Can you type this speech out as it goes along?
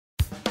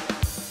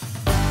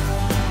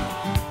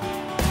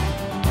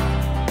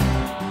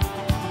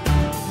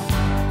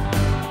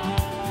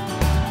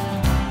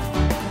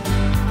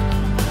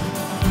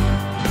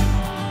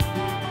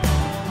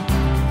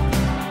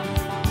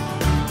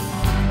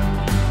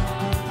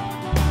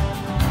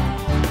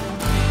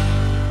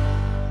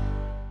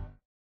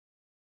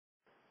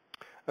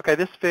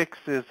Okay, this fix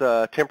is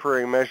a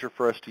temporary measure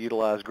for us to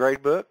utilize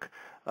Gradebook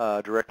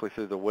directly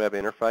through the web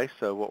interface.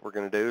 So what we're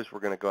going to do is we're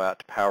going to go out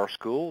to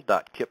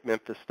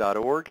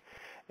powerschool.kipmemphis.org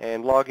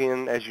and log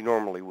in as you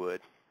normally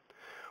would.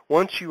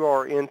 Once you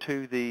are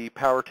into the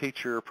Power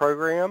Teacher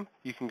program,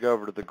 you can go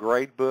over to the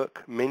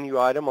Gradebook menu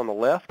item on the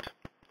left,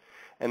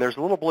 and there's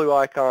a little blue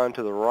icon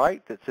to the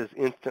right that says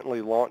Instantly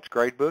Launch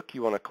Gradebook.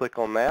 You want to click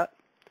on that.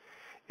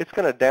 It's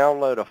going to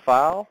download a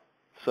file,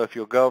 so if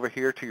you'll go over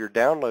here to your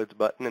Downloads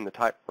button in the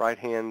top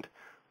right-hand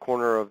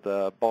corner of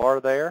the bar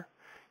there,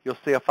 you'll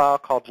see a file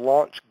called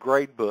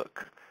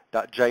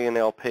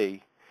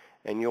launchgradebook.jnlp,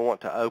 and you'll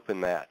want to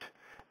open that.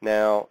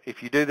 Now,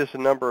 if you do this a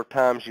number of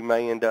times, you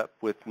may end up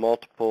with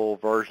multiple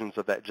versions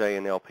of that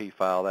JNLP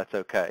file. That's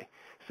okay.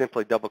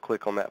 Simply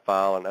double-click on that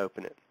file and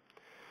open it.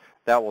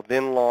 That will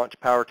then launch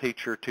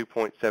PowerTeacher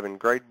 2.7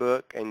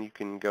 Gradebook, and you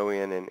can go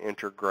in and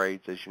enter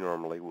grades as you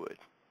normally would.